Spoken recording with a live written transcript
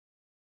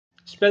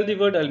Spell the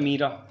word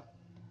Almira.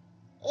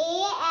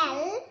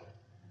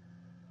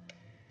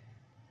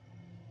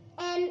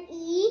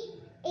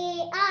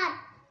 A-L-M-E-A-R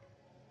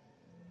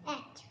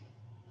H.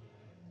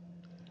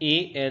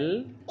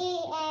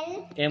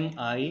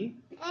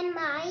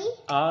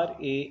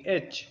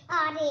 A-L-M-I-R-A-H.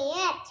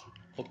 R-A-H.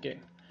 Okay.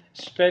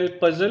 Spell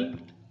puzzle.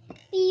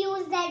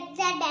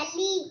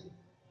 P-U-Z-Z-L-E.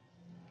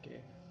 Okay.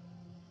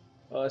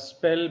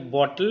 Spell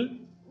bottle.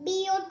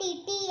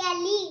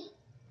 B-O-T-T-L-E.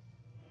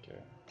 Okay.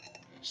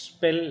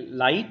 Spell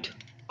light.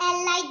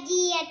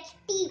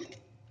 L-I-G-H-T.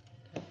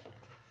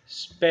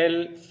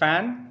 Spell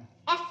fan.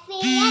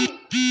 F-A-N.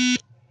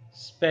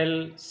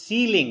 Spell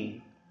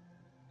ceiling.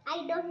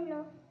 I don't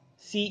know.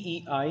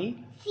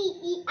 C-E-I-L-I-N-G.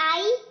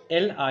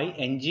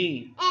 C-E-I-L-I-N-G.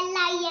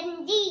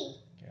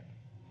 Okay.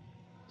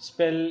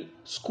 Spell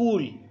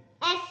school.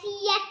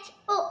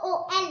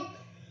 S-C-H-O-O-L.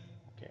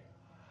 Okay.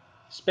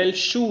 Spell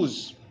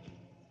shoes.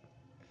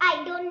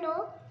 I don't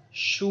know.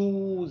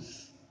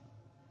 Shoes.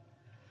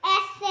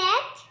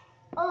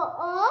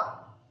 S-H-O-O.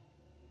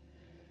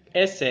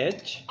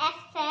 S-H-O-E-S.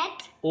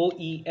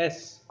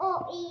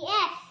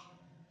 S-H-O-E-S.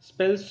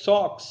 Spell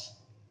socks.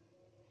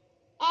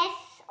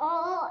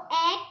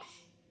 S-O-X.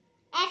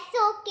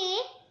 S-O-K.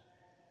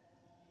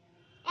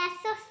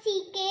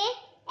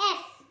 S-O-C-K-S.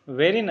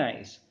 Very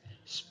nice.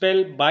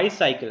 Spell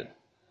bicycle.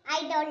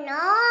 I don't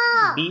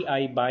know.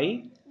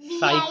 B-I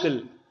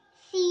cycle.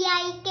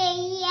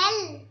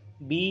 C-I-K-E-L.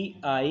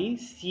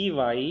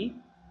 B-I-C-Y-C-L-E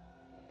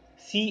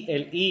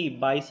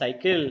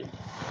bicycle.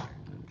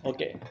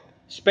 Okay.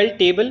 Spell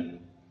table.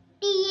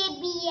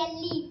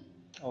 T-A-B-L-E.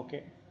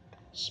 Okay.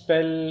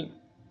 Spell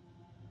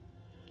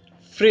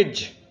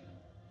fridge.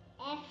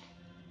 F.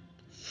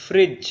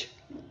 Fridge.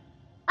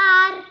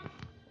 R.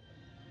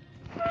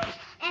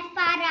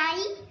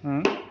 F-R-I.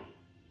 Hmm?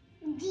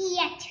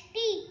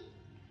 G-H-T.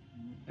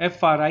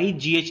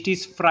 F-R-I-G-H-T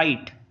is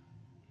fright.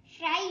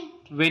 Fright.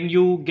 When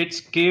you get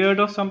scared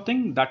of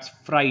something, that's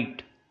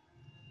fright.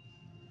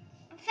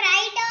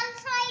 Fright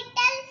also I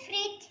tell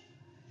fridge.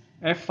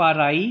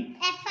 F-R-I-D-G-E,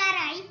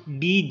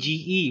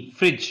 F-R-I.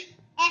 fridge.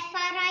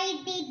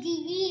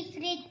 F-R-I-D-G-E,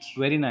 fridge.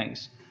 Very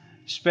nice.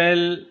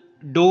 Spell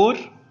door.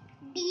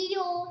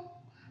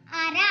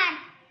 D-O-R-R.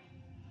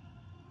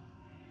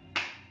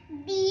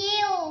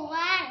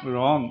 D-A-O-R.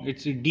 Wrong.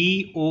 It's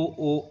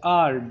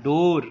D-O-O-R,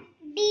 door.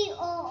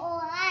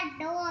 D-O-O-R,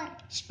 door.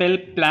 Spell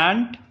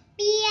plant.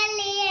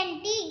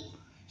 P-L-A-N-T.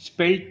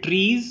 Spell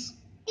trees.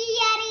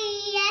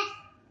 T-R-E-E-S.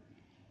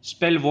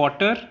 Spell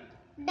water.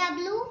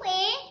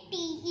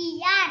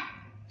 W-A-T-E-R.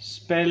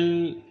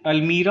 Spell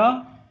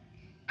Almira.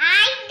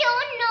 I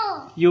don't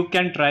know. You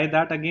can try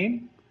that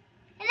again.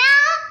 No.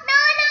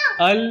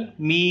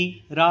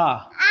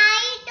 Almira.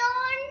 I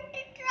don't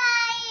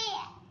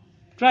try.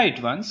 Try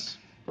it once.